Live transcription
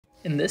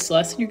In this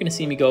lesson, you're gonna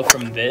see me go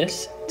from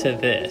this to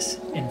this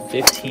in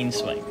 15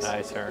 swings.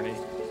 Nice, Ernie.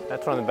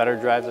 That's one of the better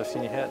drives I've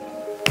seen you hit.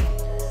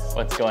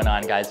 What's going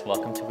on, guys?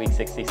 Welcome to week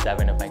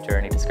 67 of my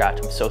journey to scratch.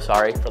 I'm so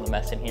sorry for the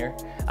mess in here.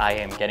 I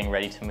am getting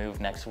ready to move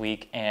next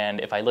week, and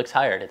if I look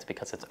tired, it's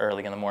because it's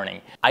early in the morning.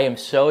 I am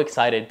so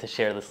excited to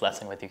share this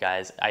lesson with you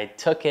guys. I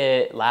took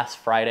it last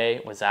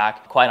Friday with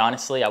Zach. Quite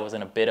honestly, I was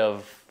in a bit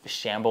of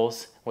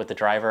shambles with the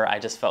driver. I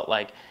just felt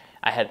like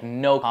I had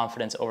no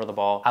confidence over the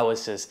ball. I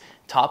was just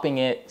topping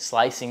it,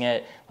 slicing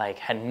it, like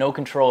had no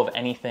control of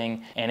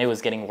anything, and it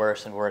was getting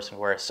worse and worse and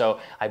worse. So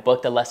I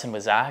booked a lesson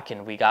with Zach,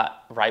 and we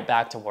got right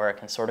back to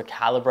work and sort of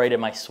calibrated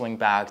my swing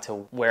back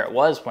to where it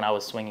was when I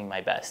was swinging my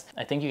best.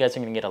 I think you guys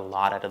are gonna get a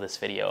lot out of this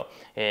video.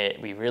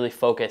 We really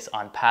focus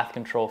on path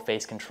control,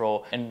 face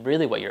control, and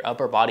really what your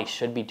upper body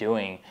should be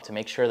doing to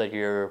make sure that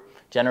you're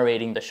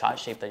generating the shot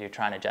shape that you're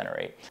trying to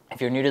generate.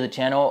 If you're new to the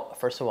channel,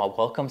 first of all,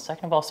 welcome.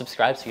 Second of all,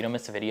 subscribe so you don't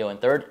miss a video.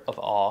 And third of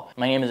all,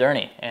 my name is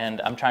Ernie,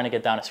 and I'm trying to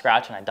get down to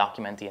scratch, and I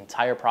document the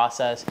entire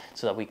process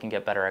so that we can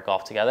get better at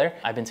golf together.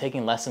 I've been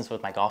taking lessons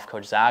with my golf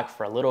coach, Zach,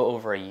 for a little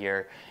over a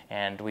year,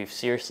 and we've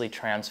seriously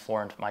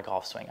transformed my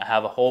golf swing. I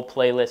have a whole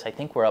playlist. I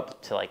think we're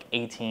up to like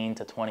 18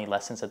 to 20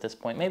 lessons at this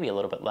point, maybe a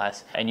little bit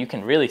less. And you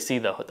can really see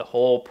the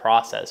whole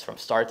process from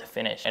start to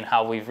finish and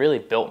how we've really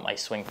built my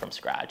swing from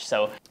scratch.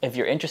 So if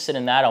you're interested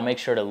in that, I'll make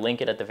sure to link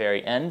it at the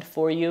very end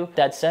for you.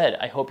 That said,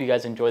 I hope you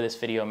guys enjoy this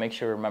video. Make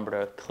sure to remember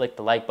to click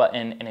the like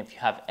button. And if you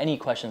have any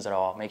questions at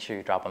all, make sure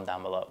you drop them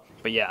down below.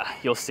 But yeah,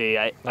 you'll see.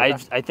 I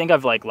think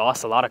I've like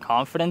lost a lot of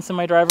confidence in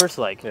my driver.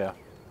 So like, yeah,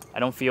 I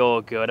don't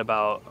feel good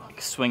about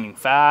like, swinging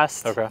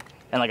fast. Okay.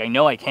 And like, I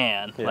know I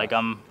can. Yeah. Like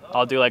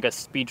I'll do like a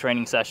speed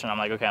training session. I'm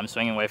like, okay, I'm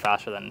swinging way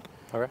faster than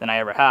I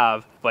ever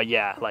have. But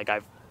yeah, like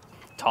I've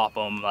top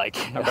them like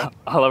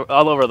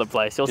all over the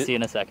place. You'll see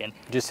in a second.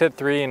 Just hit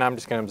 3 and I'm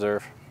just gonna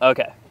observe.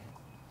 Okay.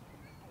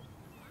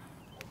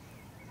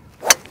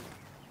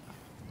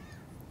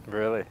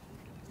 Really?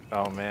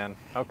 Oh man.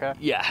 Okay.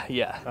 Yeah,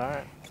 yeah. All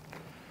right.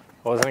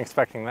 Wasn't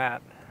expecting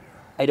that.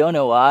 I don't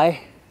know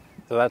why.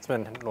 So that's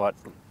been what,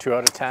 2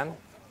 out of 10?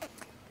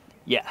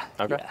 Yeah.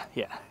 Okay.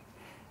 Yeah.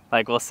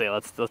 Like we'll see.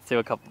 Let's do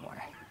a couple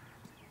more.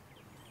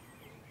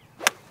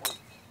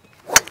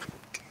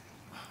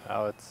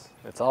 Oh,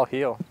 it's all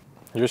heel.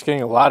 You're just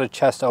getting a lot of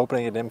chest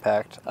opening at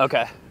impact.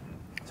 Okay.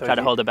 So try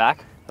to hold it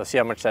back. So see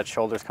how much that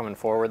shoulder's coming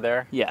forward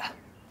there? Yeah.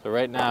 So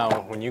right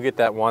now, when you get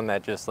that one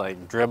that just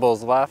like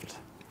dribbles left,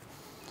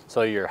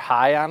 so you're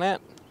high on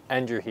it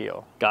and your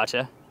heel.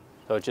 Gotcha.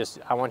 So just,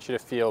 I want you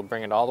to feel,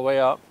 bring it all the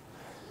way up,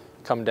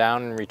 come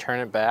down and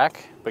return it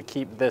back, but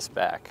keep this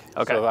back.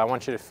 Okay. So I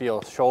want you to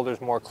feel shoulders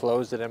more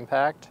closed at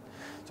impact.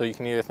 So you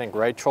can either think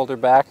right shoulder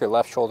back or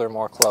left shoulder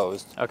more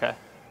closed. Okay.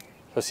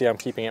 So see, I'm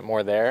keeping it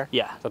more there.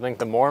 Yeah. So I think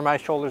the more my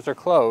shoulders are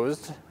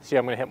closed, see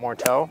I'm gonna hit more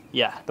toe.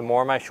 Yeah. The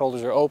more my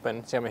shoulders are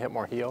open, see I'm gonna hit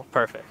more heel.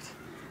 Perfect.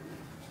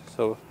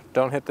 So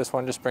don't hit this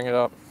one, just bring it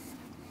up.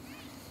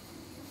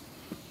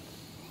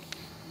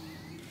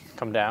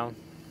 Come down.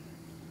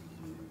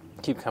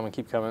 Keep coming,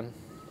 keep coming.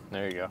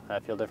 There you go.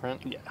 That feel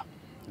different? Yeah.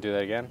 Do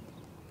that again.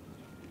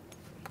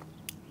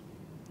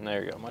 And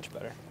there you go, much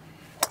better.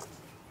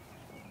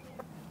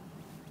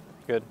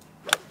 Good.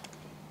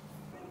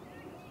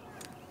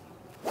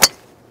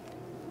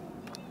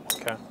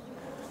 Okay.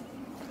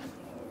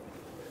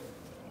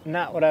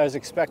 Not what I was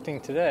expecting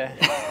today.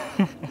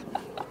 All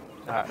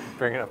right,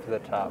 bring it up to the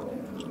top.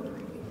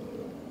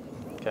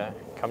 Okay,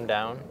 come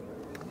down.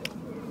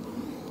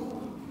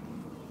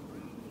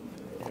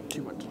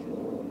 Too much.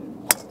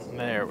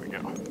 There we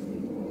go.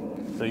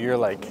 So you're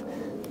like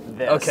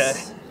this. Okay.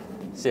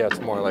 See how it's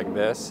more like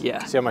this?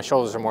 Yeah. See how my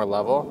shoulders are more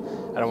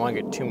level? I don't want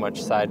to get too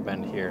much side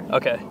bend here.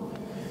 Okay.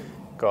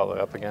 Go all the way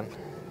up again.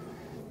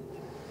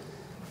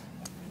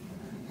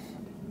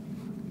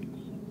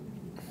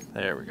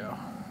 There we go.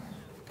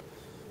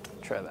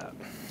 Try that.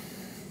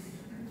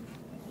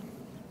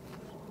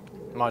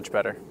 Much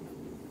better.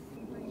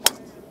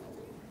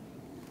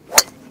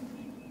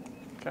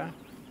 Okay.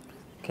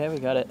 Okay, we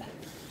got it.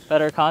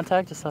 Better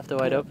contact, just left it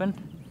wide open.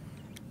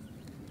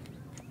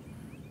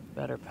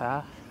 Better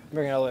path.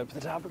 Bring it all the way up to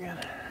the top again.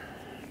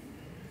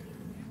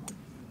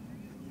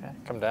 Okay,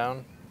 come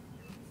down.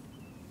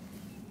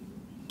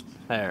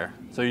 There.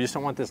 So you just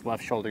don't want this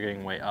left shoulder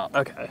getting way up.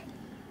 Okay.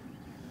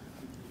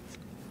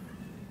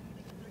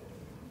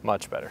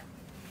 Much better.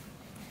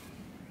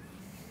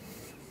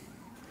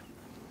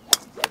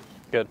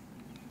 Good.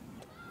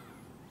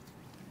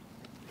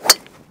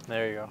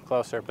 There you go,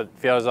 closer, but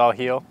feel it's all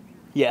heel?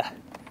 Yeah.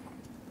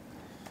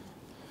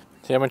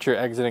 See how much you're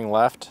exiting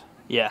left?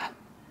 Yeah.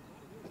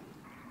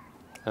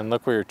 And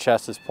look where your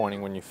chest is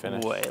pointing when you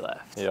finish. Way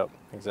left. Yep,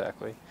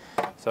 exactly.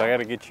 So I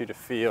gotta get you to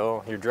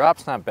feel, your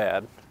drop's not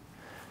bad.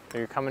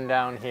 You're coming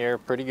down here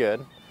pretty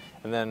good.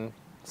 And then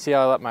see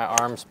how I let my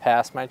arms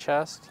pass my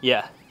chest?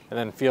 Yeah. And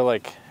then feel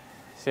like,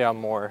 see how I'm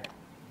more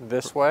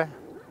this way?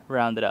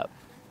 Round it up.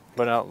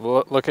 But now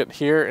look at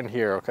here and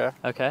here, okay?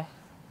 Okay.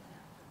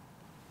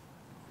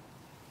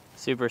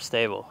 Super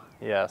stable.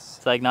 Yes.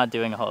 It's like not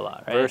doing a whole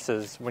lot, right?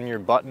 Versus when your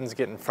buttons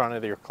get in front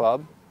of your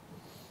club,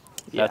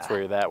 That's where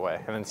you're that way.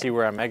 And then see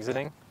where I'm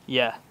exiting?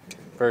 Yeah.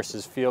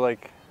 Versus feel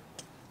like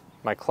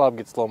my club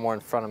gets a little more in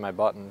front of my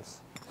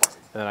buttons.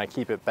 And then I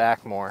keep it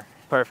back more.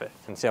 Perfect.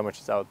 And see how much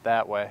it's out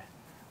that way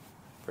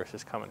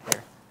versus coming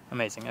here.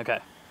 Amazing, okay.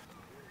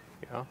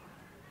 You go.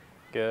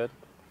 Good.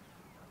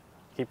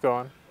 Keep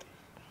going.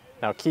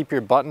 Now keep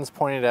your buttons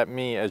pointed at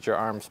me as your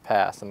arms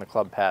pass and the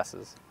club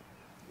passes.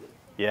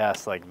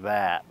 Yes, like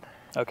that.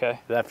 Okay.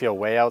 Does that feel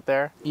way out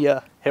there?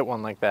 Yeah. Hit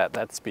one like that,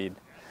 that's speed.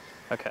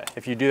 Okay.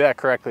 If you do that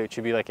correctly, it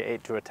should be like an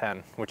 8 to a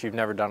 10, which you've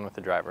never done with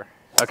the driver.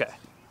 Okay.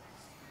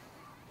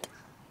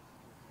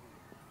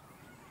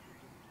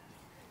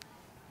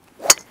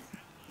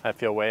 That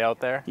feel way out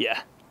there?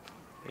 Yeah.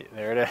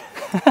 There it is.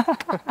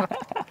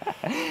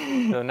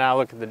 So now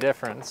look at the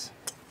difference.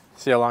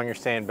 See how long you're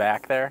staying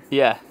back there?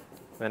 Yeah.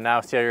 Then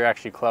now see how you're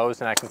actually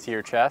closed and I can see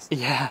your chest?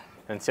 Yeah.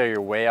 And see how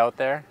you're way out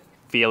there?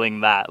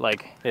 Feeling that,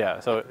 like. Yeah,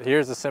 so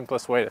here's the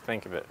simplest way to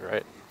think of it,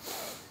 right?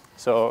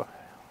 So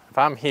if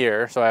I'm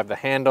here, so I have the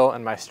handle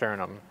and my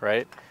sternum,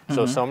 right?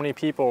 So many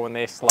people, when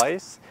they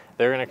slice,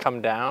 they're gonna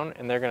come down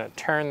and they're gonna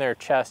turn their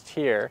chest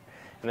here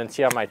and then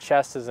see how my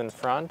chest is in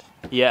front?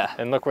 Yeah.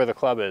 And look where the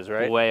club is,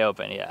 right? Way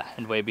open, yeah,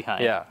 and way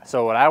behind. Yeah,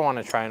 so what I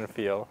wanna try and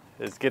feel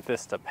is get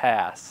this to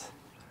pass.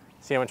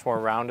 See how much more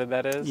rounded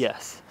that is?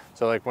 Yes.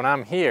 So like when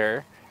I'm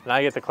here and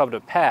I get the club to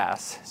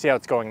pass, see how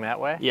it's going that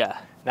way? Yeah.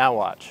 Now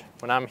watch.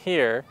 When I'm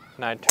here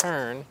and I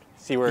turn,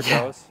 see where it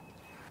goes?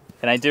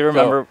 And I do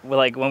remember,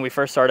 like, when we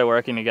first started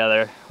working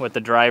together with the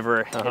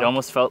driver, it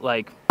almost felt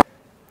like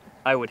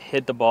I would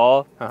hit the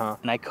ball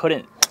and I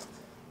couldn't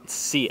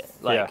see it.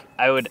 Like,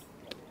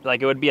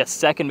 it would be a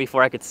second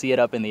before I could see it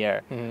up in the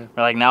air. Or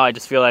like now I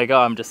just feel like,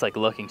 oh, I'm just like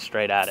looking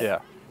straight at it. Yeah.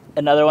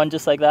 Another one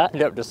just like that?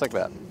 Yep, just like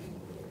that.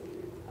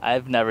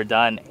 I've never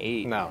done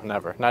 8. No,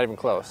 never. Not even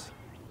close.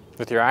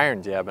 With your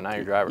irons, yeah, but not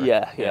your driver.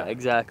 Yeah,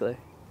 exactly.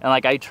 And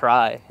like I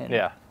try. And,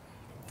 yeah.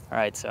 All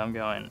right, so I'm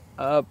going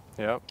up.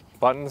 Yep.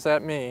 Buttons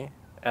at me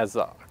as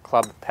the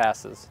club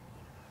passes.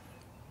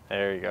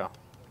 There you go.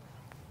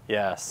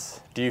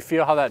 Yes. Do you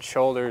feel how that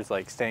shoulder is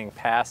like staying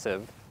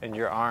passive and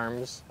your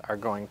arms are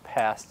going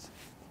past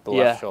the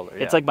left shoulder?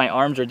 Yeah. It's like my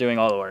arms are doing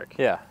all the work.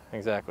 Yeah,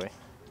 exactly.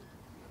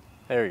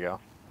 There you go.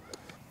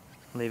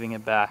 Leaving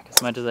it back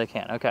as much as I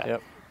can. Okay.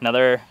 Yep.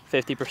 Another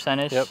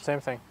 50%-ish? Yep, same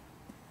thing.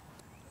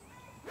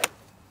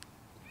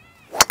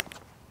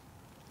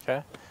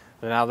 Okay.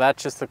 And now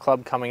that's just the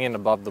club coming in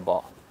above the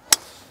ball.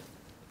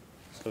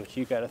 So what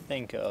you got to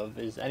think of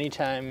is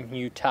anytime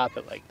you top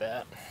it like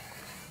that,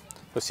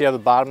 so see how the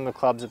bottom of the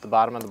club's at the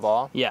bottom of the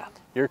ball? Yeah.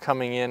 You're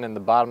coming in and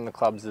the bottom of the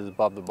clubs is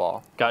above the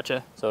ball.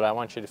 Gotcha. So what I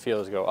want you to feel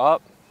is go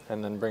up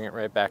and then bring it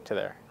right back to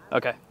there.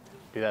 Okay.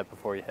 Do that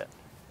before you hit.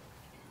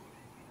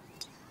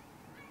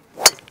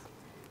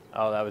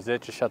 Oh, that was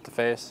it? Just shut the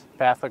face?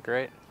 Path looked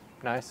great.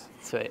 Nice.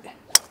 Sweet.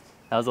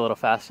 That was a little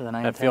faster than I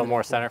intended. That feel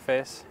more center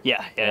face?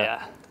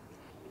 Yeah.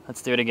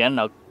 Let's do it again.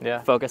 I'll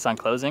focus on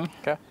closing.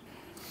 Okay.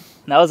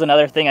 And that was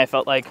another thing I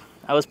felt like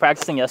I was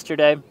practicing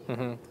yesterday.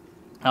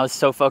 I was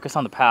so focused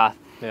on the path.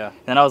 Yeah.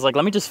 And I was like,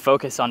 let me just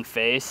focus on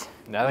face.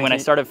 When I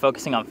started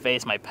focusing on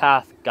face, my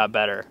path got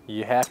better.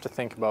 You have to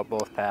think about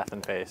both path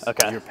and face.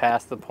 Okay. You're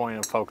past the point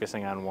of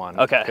focusing on one.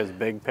 Okay. Because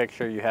big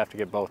picture, you have to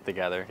get both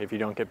together. If you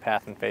don't get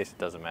path and face, it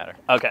doesn't matter.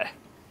 Okay.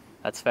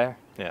 That's fair.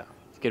 Yeah.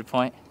 It's a good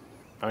point.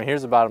 I mean,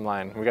 here's the bottom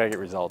line. We got to get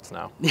results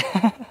now.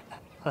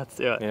 Let's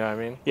do it. You know what I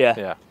mean? Yeah.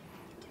 Yeah.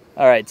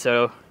 All right,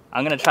 so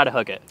I'm going to try to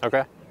hook it.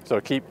 Okay. So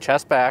keep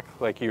chest back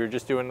like you were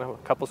just doing a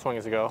couple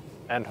swings ago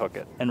and hook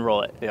it. And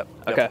roll it. Yep.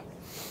 Okay.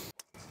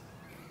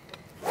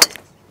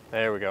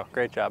 There we go.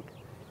 Great job.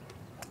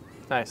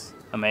 Nice.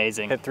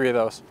 Amazing. Hit 3 of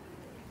those.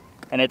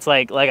 And it's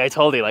like I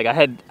told you, like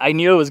I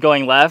knew it was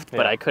going left,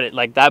 but I couldn't,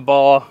 like that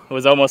ball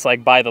was almost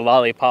like by the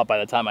lollipop by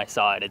the time I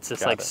saw it. It's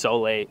just so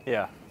late.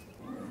 Yeah.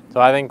 So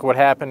I think what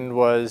happened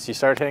was you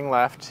started hitting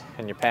left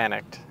and you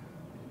panicked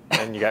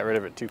and you got rid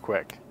of it too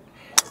quick.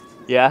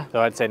 Yeah? So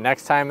I'd say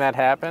next time that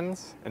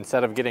happens,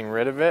 instead of getting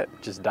rid of it,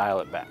 just dial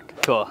it back.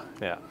 Cool.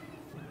 Yeah.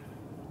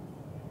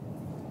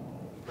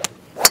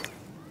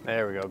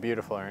 There we go.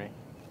 Beautiful, Ernie.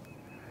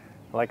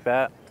 Like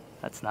that.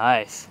 That's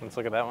nice. Let's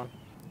look at that one.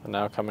 And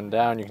now coming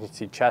down, you can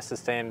see chest is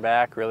staying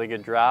back, really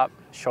good drop.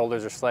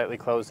 Shoulders are slightly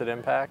closed at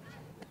impact.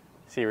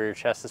 See where your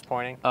chest is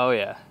pointing? Oh,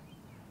 yeah.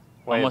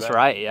 Way almost back.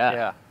 right, yeah.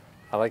 Yeah,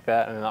 I like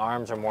that. And the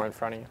arms are more in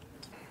front of you.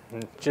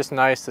 And just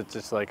nice, it's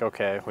just like,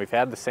 okay, we've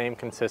had the same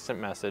consistent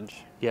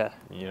message. Yeah.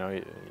 You know,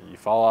 you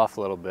fall off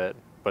a little bit,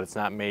 but it's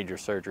not major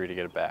surgery to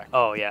get it back.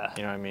 Oh, yeah.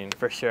 You know what I mean?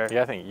 For sure.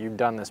 Yeah, I think you've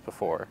done this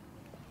before.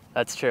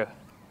 That's true.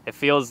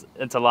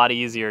 It's a lot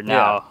easier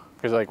now.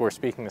 Because like we're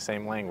speaking the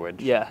same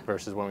language. Yeah.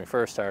 Versus when we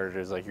first started,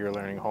 it's like you're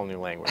learning a whole new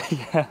language.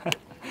 Yeah.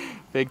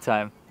 Big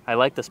time. I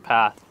like this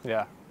path.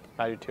 Yeah,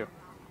 I do too.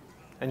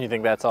 And you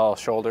think that's all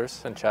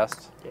shoulders and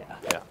chest? Yeah.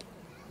 Yeah.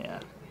 Yeah.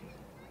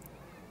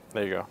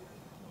 There you go.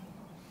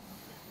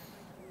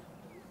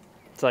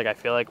 It's like I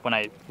feel like when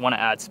I want to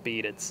add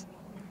speed, it's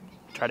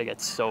try to get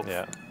so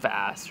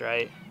fast,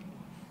 right?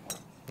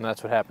 And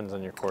that's what happens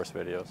in your course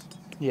videos.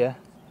 Yeah.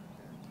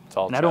 It's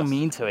all and chest. I don't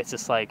mean to. It's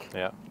just like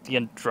the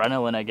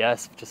adrenaline, I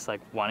guess, just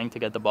like wanting to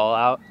get the ball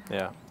out.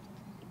 Yeah.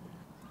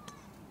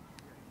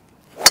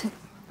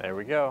 There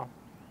we go.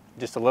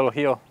 Just a little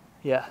heel.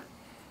 Yeah.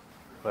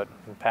 But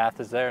the path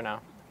is there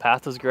now.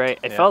 Path was great.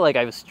 It felt like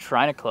I was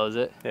trying to close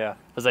it. Yeah.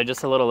 Was I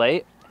just a little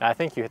late? I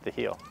think you hit the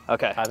heel.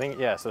 Okay. I think,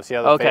 yeah, so see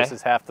how the face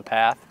is half the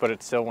path, but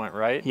it still went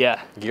right?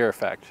 Yeah. Gear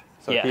effect.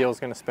 So heel's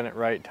going to spin it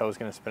right, toe's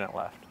going to spin it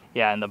left.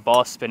 Yeah, and the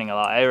ball's spinning a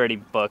lot. I already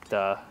booked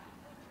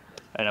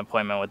an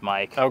appointment with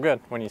Mike. Oh, good.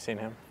 When you seen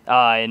him?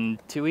 In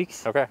 2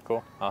 weeks. Okay,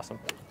 cool. Awesome.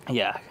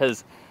 Yeah,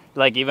 because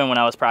like even when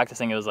I was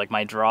practicing, it was like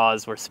my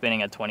draws were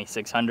spinning at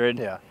 2600.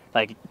 Yeah.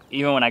 Like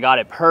even when I got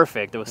it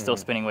perfect, it was still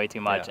spinning way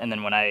too much. And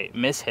then when I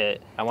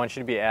miss-hit. I want you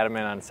to be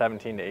adamant on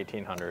 17 to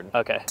 1800.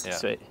 Okay,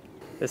 sweet.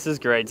 This is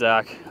great,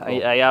 Zach.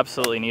 Cool. I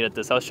absolutely needed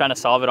this. I was trying to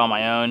solve it on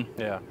my own.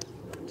 Yeah.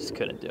 Just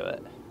couldn't do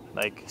it.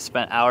 Like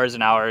spent hours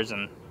and hours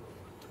and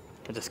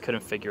I just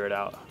couldn't figure it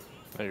out.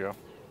 There you go.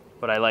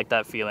 But I like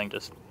that feeling,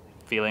 just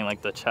feeling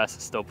like the chest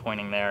is still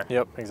pointing there.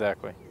 Yep,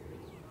 exactly.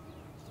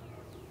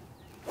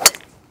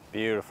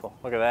 Beautiful.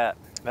 Look at that.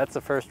 That's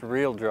the first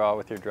real draw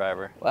with your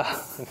driver.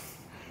 Wow.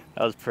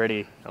 That was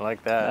pretty. I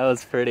like that. That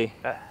was pretty.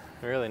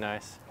 Really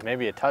nice.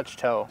 Maybe a touch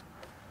toe.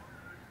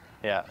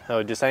 Yeah.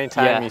 So just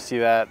anytime you see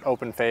that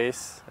open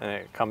face and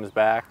it comes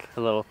back.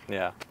 A little.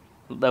 Yeah.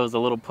 That was a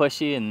little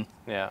pushy and.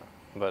 Yeah.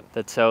 But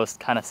the toe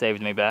kind of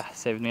saved me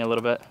a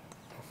little bit.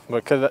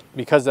 But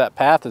because that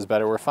path is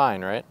better, we're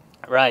fine, right?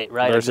 Right.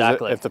 Versus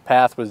Exactly. If the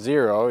path was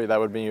 0, that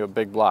would be a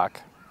big block.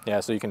 Yeah.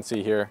 So you can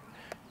see here.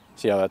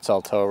 See how that's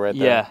all toe right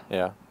there?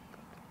 Yeah.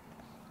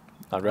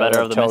 Yeah.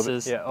 Better of the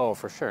misses. Yeah. Oh,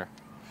 for sure.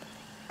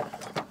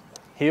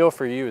 Heel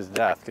for you is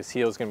death because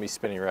heel's going to be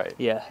spinning right.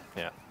 Yeah.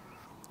 Yeah.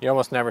 You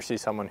almost never see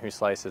someone who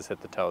slices hit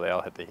the toe. They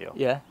all hit the heel.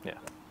 Yeah? Yeah.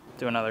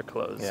 Do another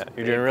close. Yeah.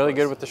 You're doing really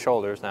good with the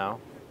shoulders now.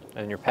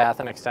 And your path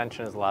and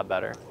extension is a lot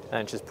better.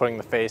 And it's just putting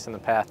the face and the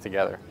path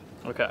together.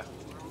 Okay.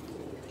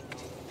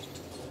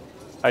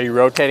 Are you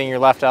rotating your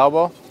left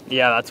elbow?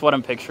 Yeah, that's what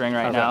I'm picturing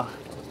right now.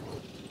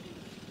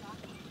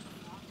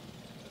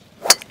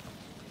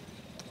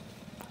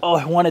 Oh,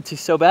 I wanted to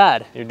so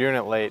bad. You're doing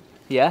it late.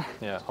 Yeah?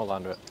 Yeah, hold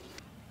on to it.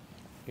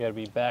 You gotta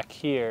be back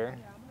here.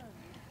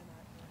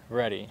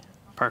 Ready.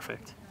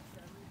 Perfect.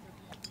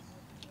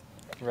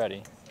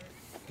 Ready.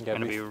 You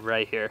gotta be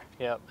right here.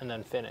 Yep, and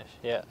then finish.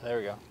 Yeah, there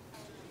we go.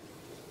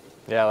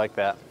 Yeah, I like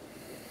that.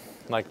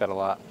 I like that a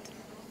lot.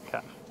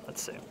 Okay,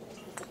 let's see.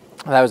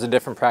 That was a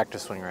different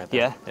practice swing right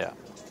there. Yeah?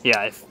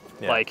 Yeah.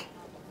 Yeah, like...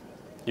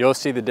 You'll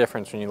see the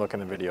difference when you look in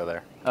the video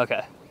there.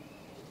 Okay.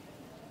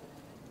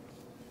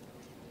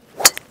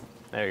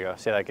 There you go.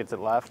 See how that gets it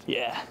left?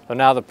 Yeah. So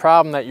now the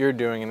problem that you're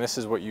doing, and this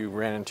is what you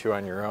ran into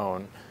on your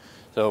own,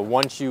 so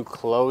once you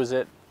close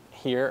it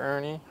here,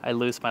 Ernie. I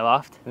lose my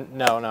loft?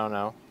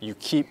 No. You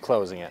keep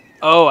closing it.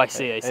 Oh, I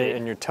see.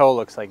 And your toe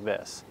looks like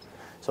this.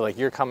 So like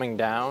you're coming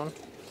down,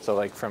 so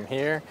like from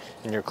here,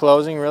 and you're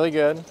closing really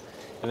good,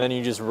 and then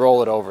you just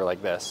roll it over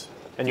like this.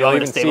 And you'll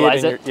even see it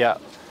in your, yeah.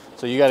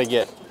 So you gotta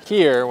get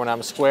here when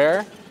I'm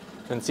square,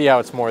 and see how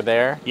it's more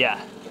there.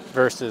 Yeah.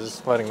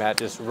 Versus letting that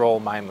just roll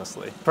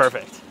mindlessly.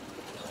 Perfect.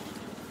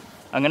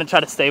 I'm gonna try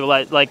to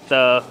stabilize like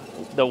the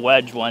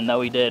wedge one that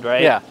we did,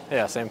 right?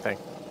 Yeah, same thing.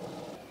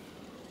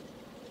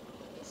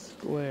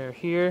 Square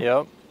here.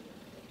 Yep.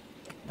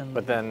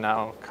 But then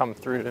now come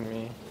through to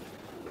me.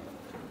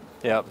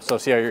 Yep, so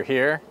see how you're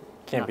here?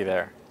 Can't be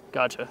there.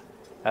 Gotcha.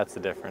 That's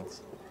the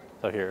difference.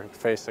 So here,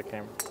 face the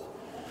camera.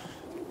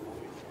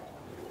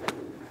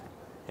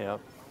 Yep,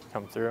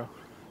 come through.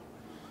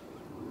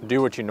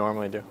 Do what you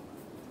normally do.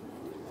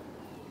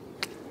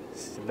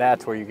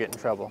 That's where you get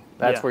in trouble.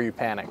 That's where you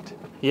panicked.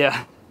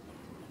 Yeah.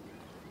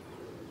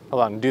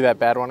 Hold on, do that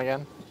bad one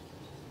again.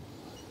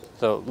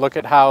 So look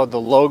at how the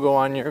logo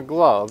on your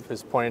glove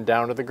is pointed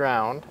down to the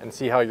ground and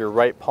see how your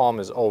right palm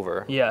is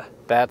over. Yeah.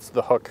 That's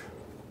the hook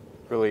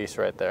release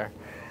right there.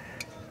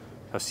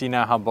 So see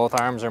now how both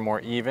arms are more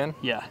even?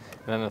 Yeah.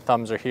 And then the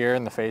thumbs are here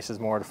and the face is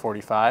more to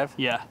 45?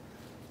 Yeah.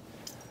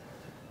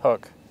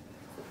 Hook,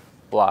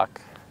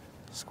 block,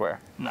 square.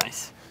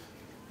 Nice.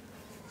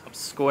 So I'm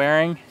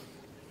squaring,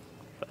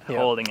 but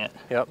holding it.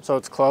 Yep, so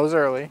it's close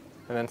early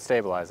and then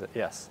stabilize it,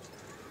 yes.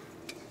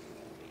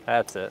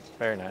 That's it,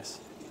 very nice.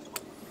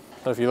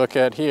 So if you look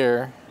at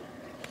here,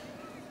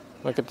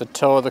 look at the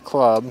toe of the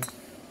club.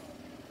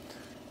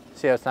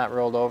 See how it's not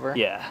rolled over?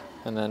 Yeah.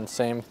 And then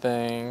same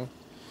thing,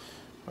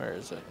 where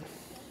is it?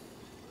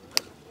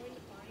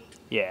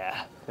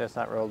 Yeah. It's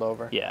not rolled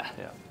over? Yeah.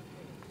 Yeah.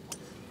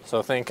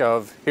 So think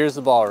of, here's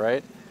the ball,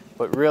 right?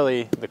 But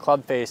really, the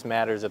club face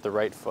matters at the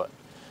right foot.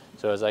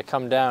 So as I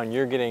come down,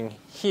 you're getting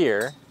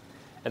here,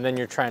 and then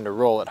you're trying to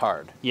roll it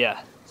hard.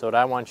 Yeah. So what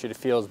I want you to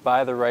feel is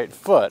by the right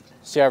foot,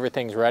 see how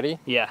everything's ready?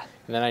 Yeah.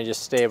 And then I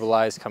just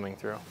stabilize coming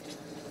through.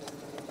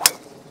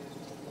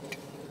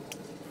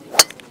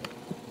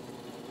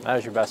 That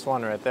was your best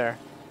one right there.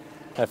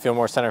 I feel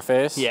more center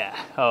face? Yeah.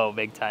 Oh,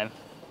 big time.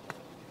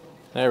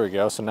 There we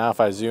go. So now if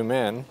I zoom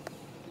in,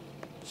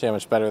 see how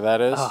much better that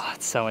is? Oh,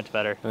 it's so much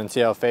better. And then see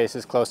how face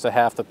is close to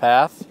half the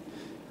path?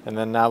 And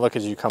then now look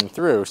as you come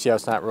through, see how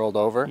it's not rolled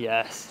over?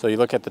 Yes. So you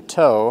look at the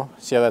toe,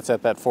 see how that's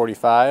at that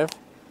 45?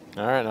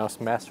 All right, now let's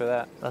master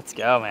that. Let's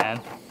go, man.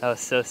 That was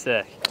so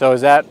sick. So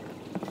is that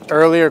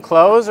earlier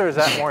close or is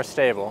that more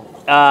stable?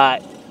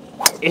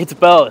 It's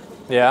both.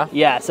 Yeah?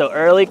 Yeah, so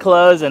early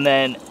close and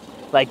then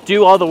like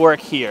do all the work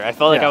here. I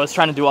felt like I was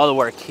trying to do all the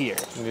work here.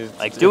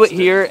 Like do it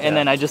here and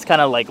then I just kind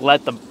of like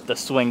let the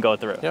swing go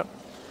through. Yep.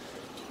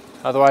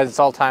 Otherwise it's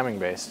all timing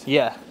based.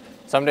 Yeah.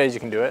 Some days you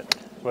can do it,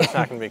 but it's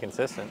not going to be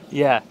consistent.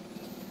 Yeah.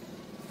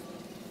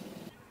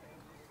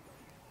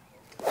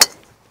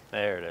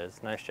 There it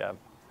is. Nice job.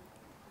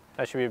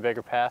 That should be a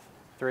bigger path.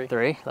 3?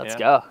 3? Let's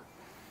go.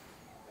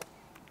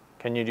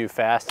 Can you do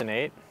fast in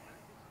 8?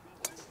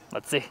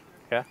 Let's see.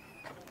 Okay.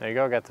 There you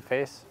go. Got the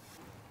face.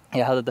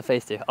 Yeah, how did the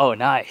face do? Oh,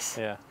 nice.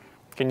 Yeah.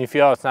 Can you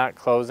feel it's not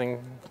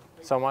closing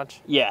so much?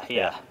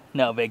 Yeah.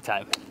 No, big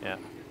time. Yeah.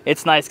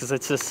 It's nice because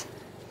it's just,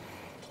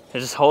 I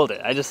just hold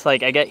it. I just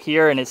like, I get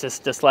here and it's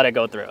just let it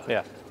go through.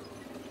 Yeah.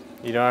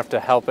 You don't have to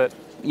help it.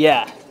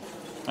 Yeah.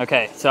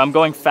 Okay, so I'm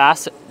going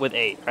fast with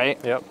 8, right?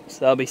 Yep. So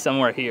that'll be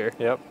somewhere here.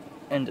 Yep.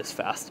 And just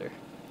faster.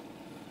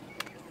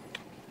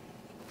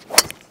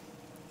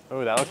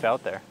 Oh, that looked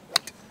out there.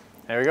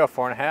 There we go,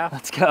 4.5.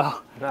 Let's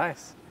go.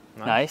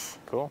 Nice.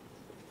 Cool.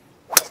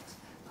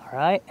 All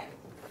right.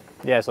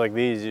 Yeah, so like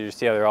these, you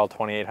see how they're all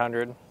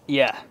 2800?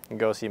 Yeah. And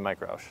go see Mike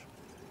Roush.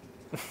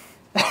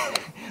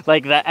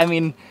 Like that, I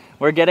mean,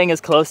 we're getting as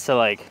close to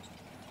like,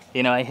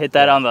 you know, I hit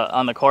that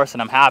on the course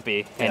and I'm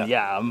happy. And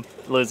yeah, I'm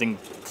losing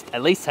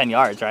at least 10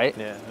 yards, right?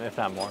 Yeah, if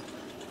not more.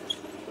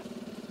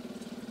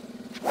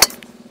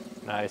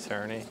 Nice,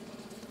 Ernie.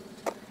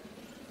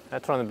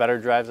 That's one of the better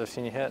drives I've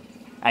seen you hit.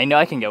 I know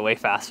I can get way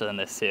faster than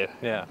this too.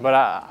 Yeah, but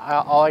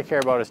all I care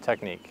about is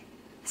technique.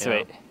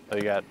 Sweet. So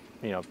you got,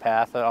 you know,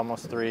 path at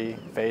almost 3,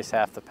 face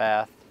half the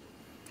path.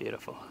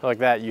 Beautiful. Like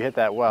that, you hit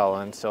that well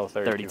and still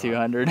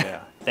 3,200.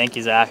 Yeah. Thank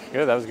you, Zach.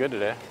 Good, that was good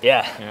today.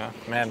 Yeah. Yeah.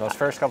 Man, those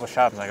first couple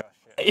shots, I'm like,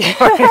 oh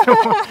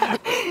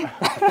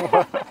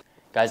shit.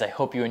 Guys, I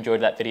hope you enjoyed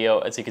that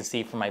video. As you can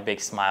see from my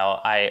big smile,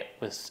 I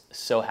was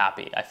so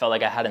happy. I felt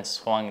like I hadn't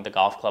swung the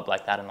golf club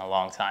like that in a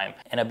long time.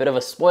 And a bit of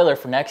a spoiler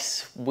for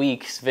next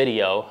week's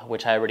video,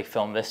 which I already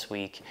filmed this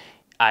week,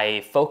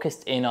 I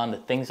focused in on the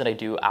things that I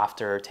do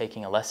after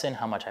taking a lesson,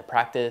 how much I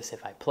practice,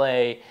 if I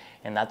play,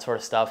 and that sort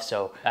of stuff.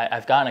 So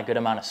I've gotten a good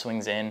amount of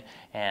swings in,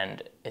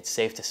 and it's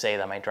safe to say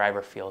that my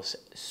driver feels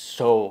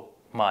so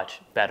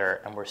much better.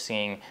 And we're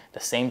seeing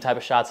the same type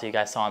of shots that you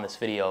guys saw in this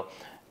video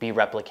be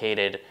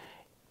replicated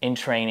in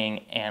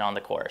training and on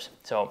the course.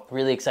 So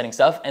really exciting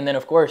stuff. And then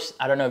of course,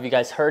 I don't know if you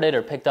guys heard it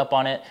or picked up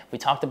on it, we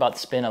talked about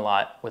spin a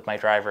lot with my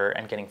driver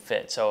and getting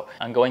fit. So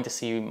I'm going to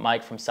see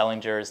Mike from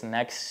Sellinger's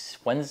next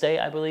Wednesday,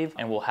 I believe,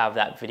 and we'll have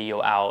that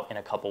video out in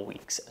a couple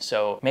weeks.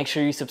 So make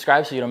sure you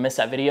subscribe so you don't miss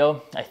that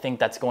video. I think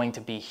that's going to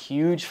be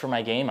huge for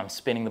my game. I'm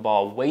spinning the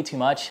ball way too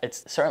much.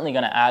 It's certainly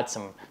gonna add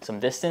some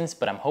distance,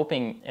 but I'm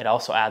hoping it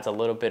also adds a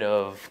little bit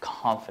of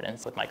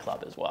confidence with my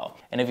club as well.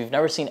 And if you've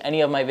never seen any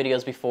of my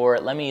videos before,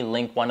 let me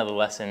link one of the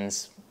lessons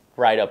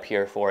right up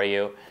here for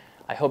you.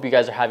 I hope you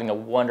guys are having a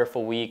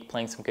wonderful week,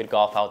 playing some good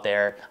golf out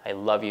there. I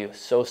love you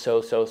so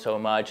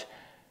much.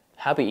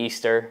 Happy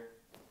Easter,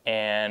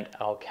 and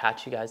I'll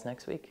catch you guys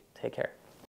next week. Take care.